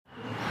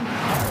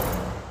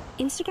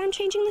Instagram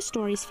changing the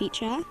stories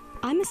feature,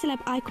 I'm a Celeb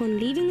icon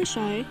leaving the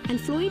show,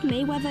 and Floyd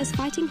Mayweather is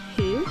fighting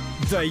who?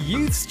 The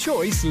Youth's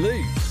Choice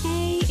Loop.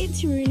 Hey,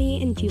 it's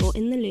Rooney and you're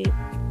in the loop.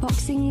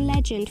 Boxing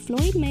legend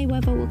Floyd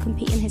Mayweather will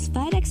compete in his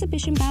third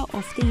exhibition bout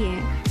of the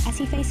year as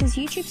he faces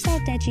YouTube star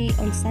Deji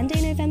on Sunday,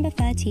 November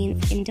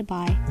 13th in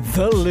Dubai.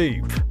 The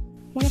Loop.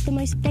 One of the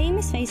most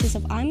famous faces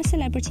of I'm a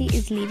Celebrity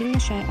is leaving the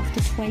show after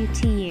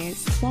 20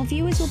 years. While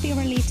viewers will be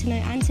relieved to know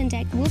Anton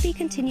Deck will be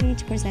continuing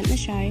to present the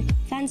show,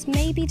 fans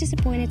may be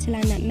disappointed to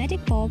learn that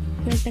Medic Bob,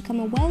 who has become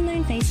a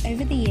well-known face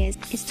over the years,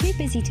 is too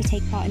busy to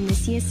take part in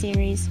this year's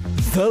series.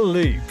 The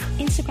Loop.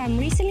 Instagram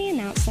recently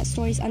announced that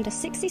stories under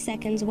 60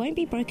 seconds won't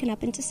be broken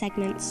up into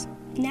segments.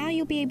 Now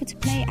you'll be able to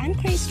play and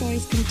create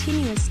stories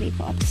continuously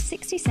for up to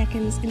 60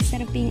 seconds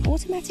instead of being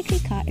automatically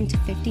cut into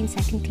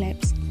 15-second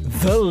clips.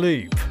 The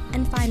Loop.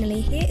 And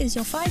finally, here is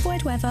your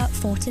 5-word weather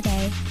for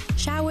today.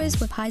 Showers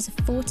with highs of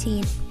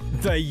 14.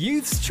 The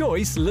Youth's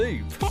Choice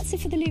Loop. That's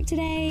it for the Loop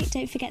today.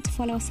 Don't forget to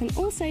follow us on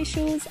all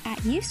socials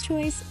at Youth's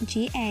Choice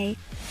GA.